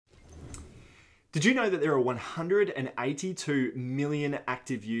Did you know that there are 182 million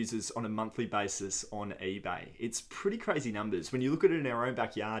active users on a monthly basis on eBay? It's pretty crazy numbers. When you look at it in our own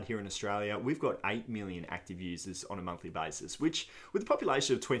backyard here in Australia, we've got 8 million active users on a monthly basis, which with a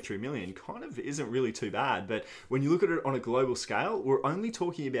population of 23 million kind of isn't really too bad. But when you look at it on a global scale, we're only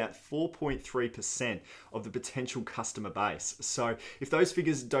talking about 4.3% of the potential customer base. So if those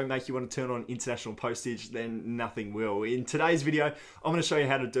figures don't make you want to turn on international postage, then nothing will. In today's video, I'm going to show you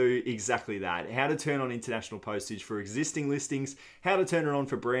how to do exactly that. How to turn on international postage for existing listings, how to turn it on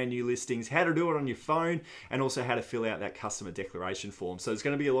for brand new listings, how to do it on your phone, and also how to fill out that customer declaration form. So there's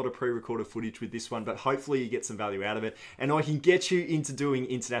going to be a lot of pre-recorded footage with this one, but hopefully you get some value out of it, and I can get you into doing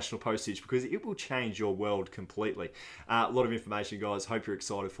international postage because it will change your world completely. A lot of information, guys. Hope you're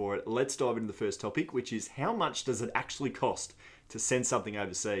excited for it. Let's dive into the first topic, which is how much does it actually cost to send something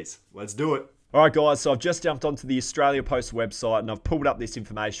overseas? Let's do it. All right, guys, so I've just jumped onto the Australia Post website and I've pulled up this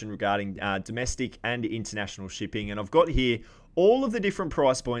information regarding domestic and international shipping. And I've got here all of the different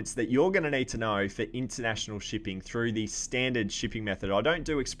price points that you're going to need to know for international shipping through the standard shipping method. I don't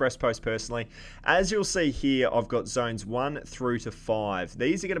do express post personally. As you'll see here, I've got zones 1 through to 5.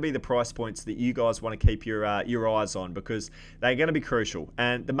 These are going to be the price points that you guys want to keep your eyes on because they're going to be crucial.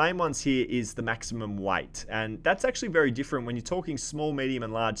 And the main ones here is the maximum weight. And that's actually very different when you're talking small, medium,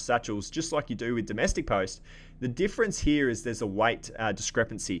 and large satchels, just like you do with domestic post. The difference here is there's a weight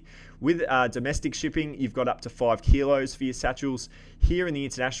discrepancy. With domestic shipping, you've got up to 5 kilos for your satchels. Here in the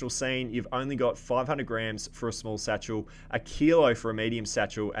international scene, you've only got 500 grams for a small satchel, a kilo for a medium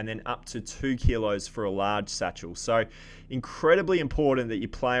satchel, and then up to 2 kilos for a large satchel. So incredibly important that you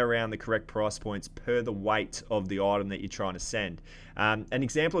play around the correct price points per the weight of the item that you're trying to send. An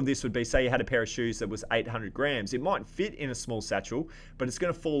example of this would be, say you had a pair of shoes that was 800 grams. It might fit in a small satchel, but it's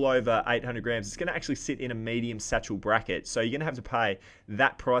going to fall over 800 grams. It's going to actually sit in a medium satchel bracket. So you're going to have to pay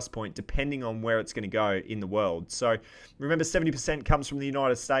that price point depending on where it's going to go in the world. So remember, 70% comes from the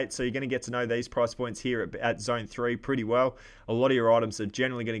United States. So you're going to get to know these price points here at Zone 3 pretty well. A lot of your items are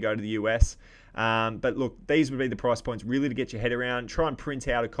generally going to go to the US. But look, these would be the price points really to get your head around. Try and print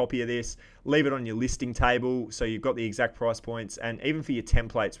out a copy of this, leave it on your listing table so you've got the exact price points, and even for your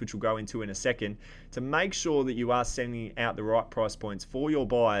templates, which we'll go into in a second, to make sure that you are sending out the right price points for your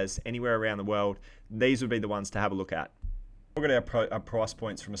buyers anywhere around the world. These would be the ones to have a look at. We've got our price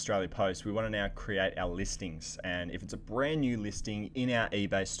points from Australia Post. We want to now create our listings, and if it's a brand new listing in our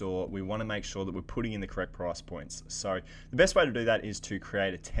eBay store, we want to make sure that we're putting in the correct price points. So the best way to do that is to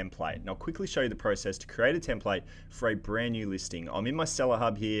create a template. And I'll quickly show you the process to create a template for a brand new listing. I'm in my seller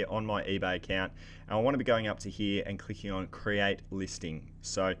hub here on my eBay account, and I want to be going up to here and clicking on create listing.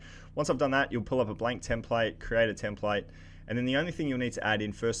 So once I've done that, you'll pull up a blank template, create a template, and then the only thing you'll need to add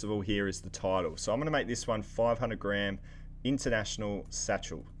in first of all here is the title. So I'm going to make this one 500 gram international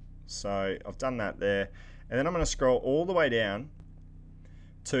satchel. So I've done that there, and then I'm going to scroll all the way down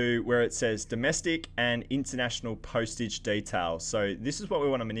to where it says domestic and international postage details. So this is what we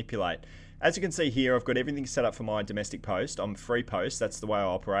want to manipulate. As you can see here, I've got everything set up for my domestic post. I'm free post, that's the way I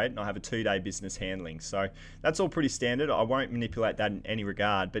operate, and I have a 2-day business handling. So that's all pretty standard. I won't manipulate that in any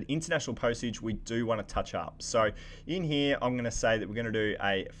regard, but international postage we do want to touch up. So in here, I'm going to say that we're going to do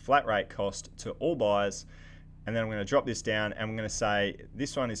a flat rate cost to all buyers. And then I'm going to drop this down and I'm going to say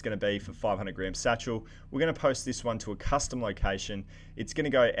this one is going to be for 500 gram satchel. We're going to post this one to a custom location. It's going to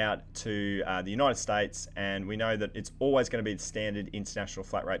go out to the United States, and we know that it's always going to be the standard international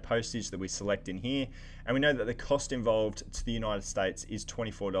flat rate postage that we select in here. And we know that the cost involved to the United States is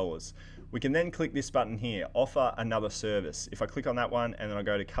 $24. We can then click this button here, offer another service. If I click on that one and then I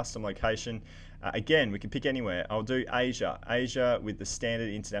go to custom location, again, we can pick anywhere. I'll do Asia. Asia with the standard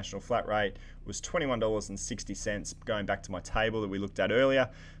international flat rate was $21.60, going back to my table that we looked at earlier.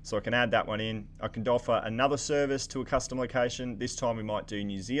 So I can add that one in. I can offer another service to a custom location. This time we might do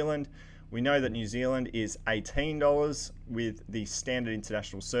New Zealand. We know that New Zealand is $18 with the standard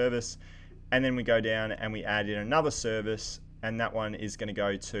international service. And then we go down and we add in another service, and that one is going to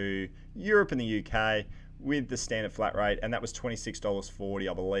go to Europe and the UK with the standard flat rate, and that was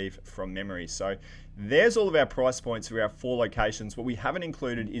 $26.40, I believe, from memory. So there's all of our price points for our 4 locations. What we haven't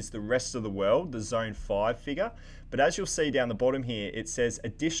included is the rest of the world, the Zone 5 figure. But as you'll see down the bottom here, it says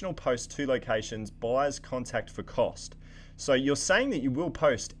additional post 2 locations, buyers contact for cost. So you're saying that you will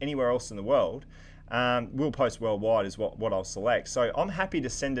post anywhere else in the world. Will post worldwide is what I'll select. So I'm happy to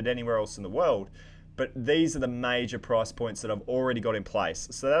send it anywhere else in the world, but these are the major price points that I've already got in place.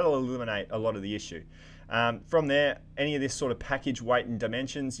 So that'll eliminate a lot of the issue. From there, any of this sort of package weight and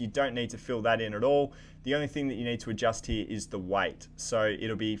dimensions, you don't need to fill that in at all. The only thing that you need to adjust here is the weight. So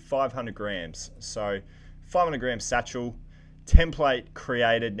it'll be 500 grams. So 500 gram satchel, template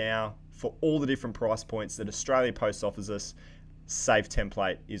created now, for all the different price points that Australia Post offers us, save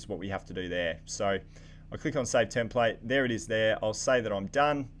template is what we have to do there. So I click on save template. There it is there. I'll say that I'm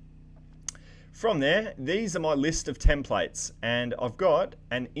done. From there, these are my list of templates, and I've got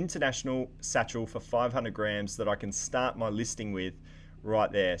an international satchel for 500 grams that I can start my listing with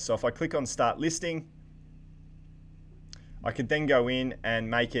right there. So if I click on start listing, I could then go in and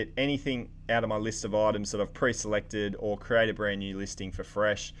make it anything out of my list of items that I've pre-selected, or create a brand new listing for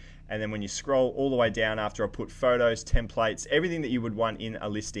fresh. And then when you scroll all the way down after I put photos, templates, everything that you would want in a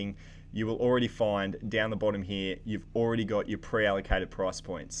listing, you will already find down the bottom here, you've already got your pre-allocated price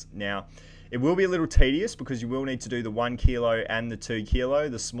points. Now, it will be a little tedious because you will need to do the 1 kilo and the 2 kilo,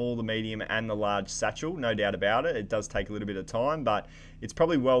 the small, the medium, and the large satchel, no doubt about it. It does take a little bit of time, but it's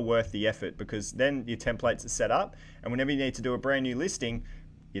probably well worth the effort, because then your templates are set up, and whenever you need to do a brand new listing,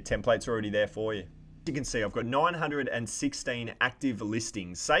 your template's already there for you. You can see I've got 916 active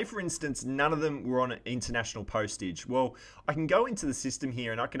listings. Say for instance, none of them were on International Postage. Well, I can go into the system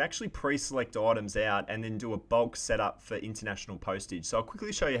here and I can actually pre-select items out and then do a bulk setup for International Postage. So I'll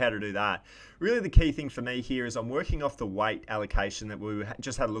quickly show you how to do that. Really the key thing for me here is I'm working off the weight allocation that we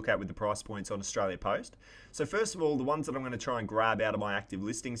just had a look at with the price points on Australia Post. So first of all, the ones that I'm going to try and grab out of my active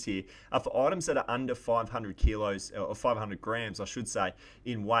listings here are for items that are under 500 kilos, or 500 grams, I should say,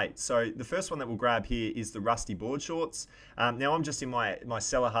 in weight. So the first one that we'll grab here is the rusty board shorts. Now I'm just in my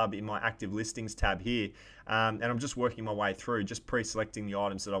seller hub in my active listings tab here, and I'm just working my way through, just pre-selecting the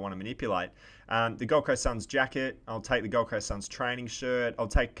items that I want to manipulate. The Gold Coast Suns jacket, I'll take the Gold Coast Suns training shirt, I'll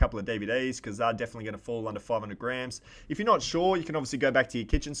take a couple of DVDs because they're definitely going to fall under 500 grams. If you're not sure, you can obviously go back to your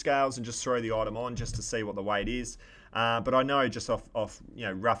kitchen scales and just throw the item on just to see what the weight is. But I know just off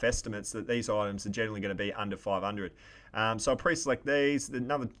rough estimates that these items are generally going to be under 500. So I'll pre-select these.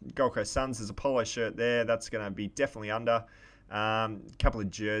 Another Gold Coast Suns, there's a polo shirt there. That's going to be definitely under. A couple of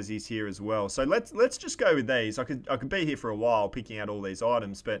jerseys here as well. So let's just go with these. I could be here for a while picking out all these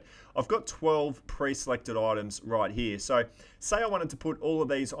items, but I've got 12 pre-selected items right here. So say I wanted to put all of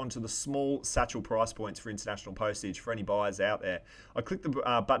these onto the small satchel price points for International Postage for any buyers out there. I click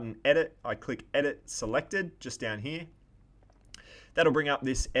the button edit. I click edit selected just down here. That'll bring up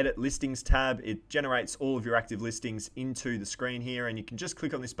this edit listings tab. It generates all of your active listings into the screen here, and you can just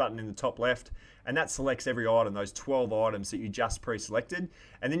click on this button in the top left, and that selects every item, those 12 items that you just pre-selected.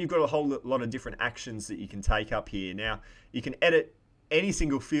 And then you've got a whole lot of different actions that you can take up here. Now, you can edit any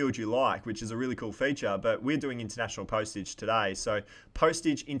single field you like, which is a really cool feature, but we're doing International Postage today. So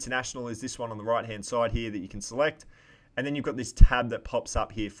Postage International is this one on the right-hand side here that you can select. And then you've got this tab that pops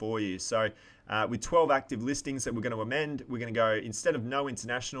up here for you. So with 12 active listings that we're going to amend, we're going to go, instead of no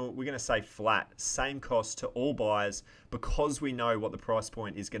international, we're going to say flat, same cost to all buyers, because we know what the price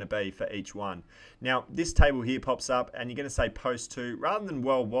point is going to be for each one. Now, this table here pops up and you're going to say post to, rather than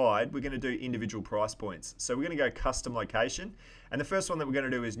worldwide, we're going to do individual price points. So we're going to go custom location. And the first one that we're going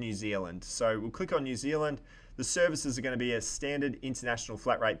to do is New Zealand. So we'll click on New Zealand. The services are going to be a standard international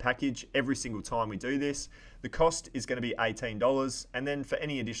flat rate package every single time we do this. The cost is going to be $18, and then for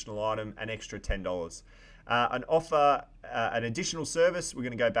any additional item, an extra $10. An offer, an additional service, we're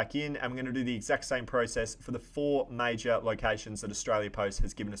going to go back in and we're going to do the exact same process for the 4 major locations that Australia Post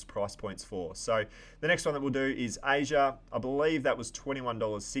has given us price points for. So the next one that we'll do is Asia. I believe that was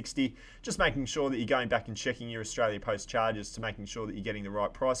 $21.60. Just making sure that you're going back and checking your Australia Post charges to making sure that you're getting the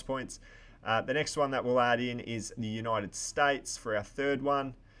right price points. The next one that we'll add in is the United States for our third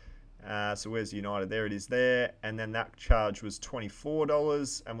one. So where's United? There it is there. And then that charge was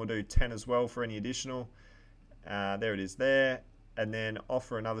 $24, and we'll do 10 as well for any additional. There it is there. And then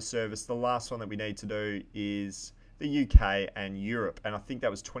offer another service. The last one that we need to do is the UK and Europe. And I think that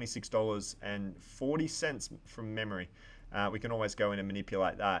was $26.40 from memory. We can always go in and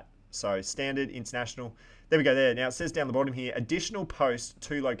manipulate that. So standard, international. There we go there. Now it says down the bottom here, additional post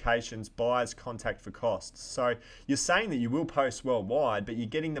to locations, buyers contact for costs. So you're saying that you will post worldwide, but you're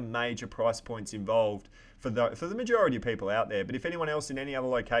getting the major price points involved for the majority of people out there. But if anyone else in any other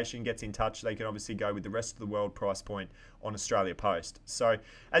location gets in touch, they can obviously go with the rest of the world price point on Australia Post. So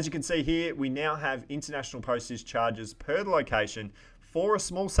as you can see here, we now have international postage charges per the location for a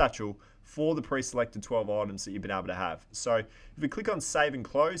small satchel for the pre-selected 12 items that you've been able to have. So if we click on save and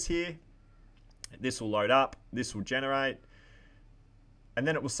close here, this will load up, this will generate, and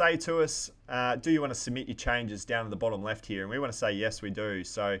then it will say to us, do you want to submit your changes down at the bottom left here? And we want to say, yes, we do.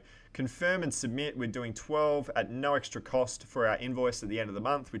 So confirm and submit, we're doing 12 at no extra cost for our invoice at the end of the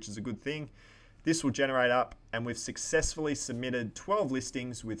month, which is a good thing. This will generate up, and we've successfully submitted 12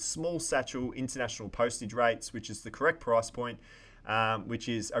 listings with small satchel international postage rates, which is the correct price point. which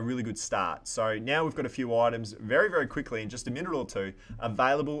is a really good start. So now we've got a few items very, very quickly in just a minute or two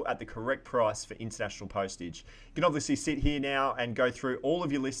available at the correct price for international postage. You can obviously sit here now and go through all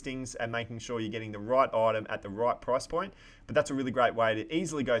of your listings and making sure you're getting the right item at the right price point. But that's a really great way to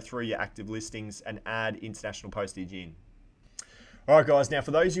easily go through your active listings and add international postage in. Alright guys, now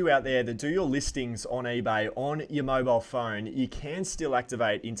for those of you out there that do your listings on eBay on your mobile phone, you can still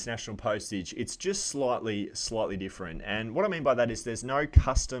activate international postage. It's just slightly different. And what I mean by that is there's no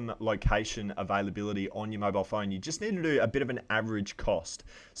custom location availability on your mobile phone. You just need to do a bit of an average cost.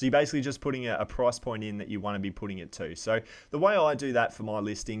 So you're basically just putting a price point in that you want to be putting it to. So the way I do that for my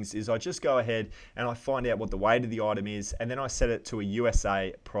listings is I just go ahead and I find out what the weight of the item is, and then I set it to a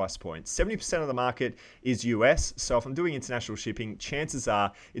USA price point. 70% of the market is US, so if I'm doing international shipping, chances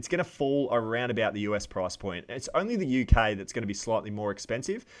are it's going to fall around about the US price point. It's only the UK that's going to be slightly more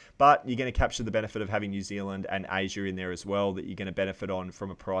expensive, but you're going to capture the benefit of having New Zealand and Asia in there as well that you're going to benefit on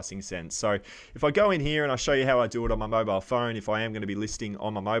from a pricing sense. So if I go in here and I show you how I do it on my mobile phone, if I am going to be listing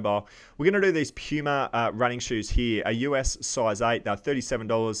on my mobile, we're going to do these Puma running shoes here, a US size 8, they're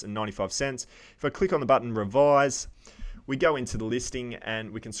 $37.95. If I click on the button revise, we go into the listing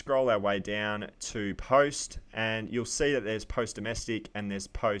and we can scroll our way down to post, and you'll see that there's post domestic and there's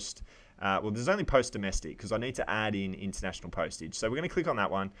post, well, there's only post domestic because I need to add in international postage. So we're going to click on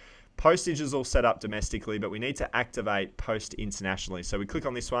that one. Postage is all set up domestically, but we need to activate post internationally. So we click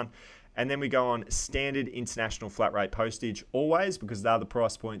on this one, and then we go on standard international flat rate postage always, because they're the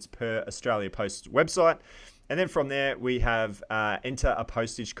price points per Australia Post website. And then from there, we have enter a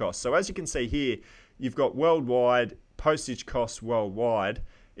postage cost. So as you can see here, you've got worldwide, postage costs worldwide.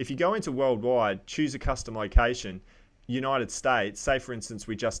 If you go into worldwide, choose a custom location, United States, say for instance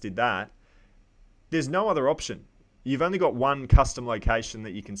we just did that, there's no other option. You've only got one custom location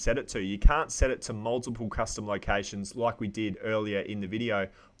that you can set it to. You can't set it to multiple custom locations like we did earlier in the video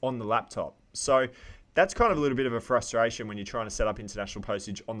on the laptop. So that's kind of a little bit of a frustration when you're trying to set up international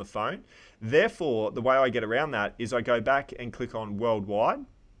postage on the phone. Therefore, the way I get around that is I go back and click on worldwide.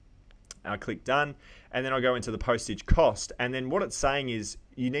 I click done, and then I go into the postage cost. And then what it's saying is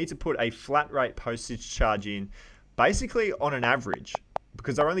you need to put a flat rate postage charge in basically on an average,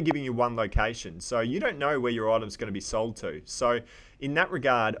 because they're only giving you one location. So you don't know where your item's going to be sold to. So in that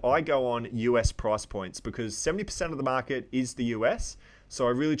regard, I go on US price points because 70% of the market is the US. So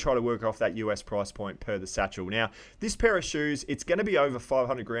I really try to work off that US price point per the satchel. Now, this pair of shoes, it's going to be over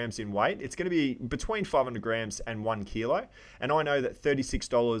 500 grams in weight. It's going to be between 500 grams and 1 kilo. And I know that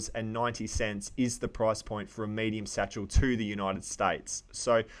 $36.90 is the price point for a medium satchel to the United States.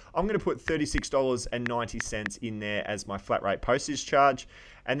 So I'm going to put $36.90 in there as my flat rate postage charge.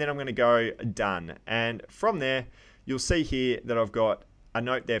 And then I'm going to go done. And from there, you'll see here that I've got a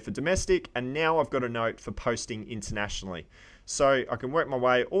note there for domestic, and now I've got a note for posting internationally. So I can work my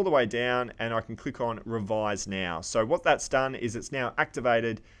way all the way down and I can click on revise now. So what that's done is it's now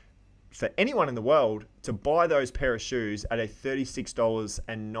activated for anyone in the world to buy those pair of shoes at a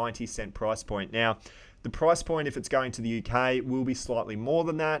 $36.90 price point. Now, the price point, if it's going to the UK, will be slightly more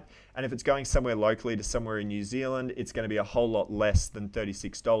than that. And if it's going somewhere locally to somewhere in New Zealand, it's going to be a whole lot less than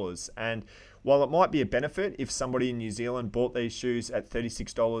 $36. And while it might be a benefit if somebody in New Zealand bought these shoes at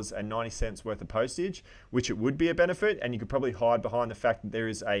 $36.90 worth of postage, which it would be a benefit, and you could probably hide behind the fact that there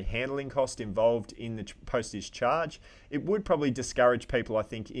is a handling cost involved in the postage charge, it would probably discourage people, I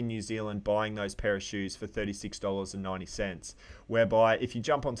think, in New Zealand buying those pair of shoes for $36.90. Whereby if you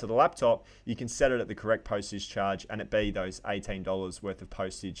jump onto the laptop, you can set it at the correct postage charge and it be those $18 worth of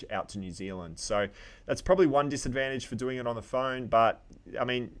postage out to New Zealand. So that's probably one disadvantage for doing it on the phone, but I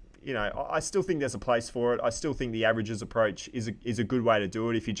mean, you know, I still think there's a place for it. I still think the averages approach is a good way to do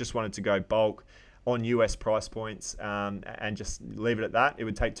it. If you just wanted to go bulk on US price points and just leave it at that, it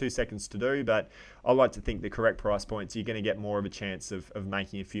would take 2 seconds to do. But I like to think the correct price points, you're going to get more of a chance of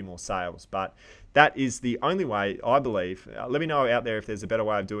making a few more sales. But that is the only way, I believe. Let me know out there if there's a better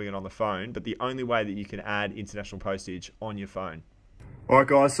way of doing it on the phone, but the only way that you can add international postage on your phone. Alright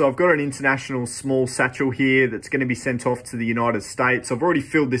guys, so I've got an international small satchel here that's going to be sent off to the United States. I've already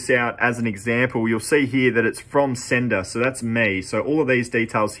filled this out as an example. You'll see here that it's from sender, so that's me. So all of these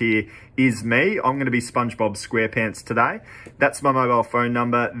details here is me. I'm going to be SpongeBob SquarePants today. That's my mobile phone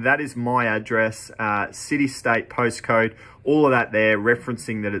number. That is my address, city, state, postcode, all of that there,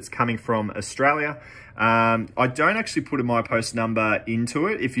 referencing that it's coming from Australia. I don't actually put a MyPost number into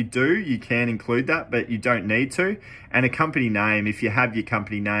it. If you do, you can include that, but you don't need to. And a company name, if you have your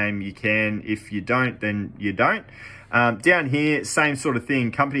company name, you can. If you don't, then you don't. Down here, same sort of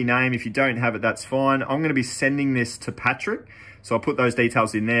thing, company name. If you don't have it, that's fine. I'm going to be sending this to Patrick. So I'll put those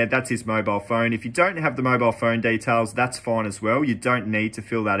details in there. That's his mobile phone. If you don't have the mobile phone details, that's fine as well. You don't need to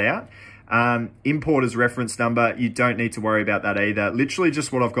fill that out. Importer's reference number, you don't need to worry about that either. Literally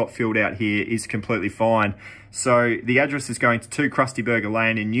just what I've got filled out here is completely fine. So the address is going to 2 Krusty Burger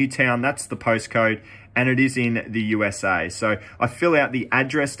Lane in Newtown. That's the postcode, and it is in the USA. So I fill out the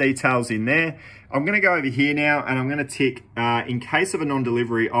address details in there. I'm going to go over here now and I'm going to tick, in case of a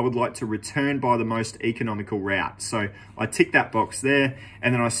non-delivery, I would like to return by the most economical route. So I tick that box there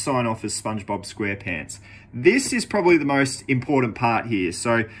and then I sign off as SpongeBob SquarePants. This is probably the most important part here.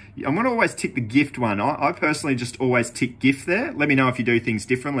 So I'm going to always tick the gift one. I personally just always tick gift there. Let me know if you do things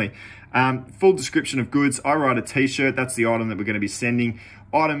differently. Full description of goods. I write a t-shirt. That's the item that we're going to be sending.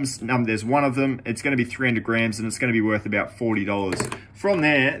 Items, there's one of them. It's going to be 300 grams and it's going to be worth about $40. From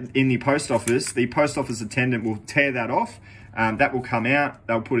there, in the post office attendant will tear that off. That will come out.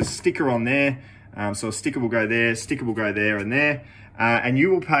 They'll put a sticker on there. So a sticker will go there, sticker will go there and there. And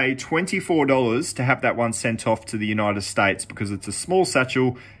you will pay $24 to have that one sent off to the United States because it's a small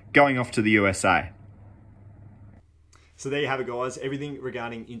satchel going off to the USA. So there you have it, guys. Everything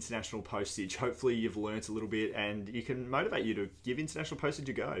regarding international postage. Hopefully you've learnt a little bit and you can motivate you to give international postage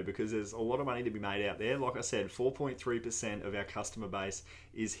a go because there's a lot of money to be made out there. Like I said, 4.3% of our customer base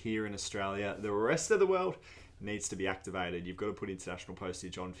is here in Australia. The rest of the world needs to be activated. You've got to put international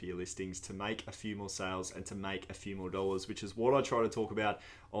postage on for your listings to make a few more sales and to make a few more dollars, which is what I try to talk about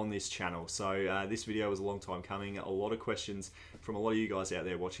on this channel. So this video was a long time coming. A lot of questions from a lot of you guys out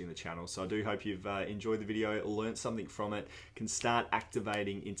there watching the channel. So I do hope you've enjoyed the video, learned something from it, can start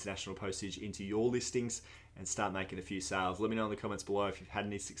activating international postage into your listings and start making a few sales. Let me know in the comments below if you've had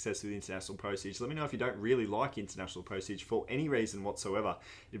any success with international postage. Let me know if you don't really like international postage for any reason whatsoever.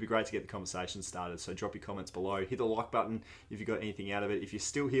 It'd be great to get the conversation started. So drop your comments below. Hit the like button if you got anything out of it. If you're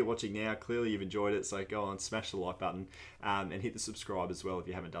still here watching now, clearly you've enjoyed it. So go on, smash the like button and hit the subscribe as well if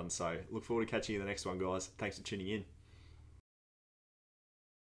you haven't done so. Look forward to catching you in the next one, guys. Thanks for tuning in.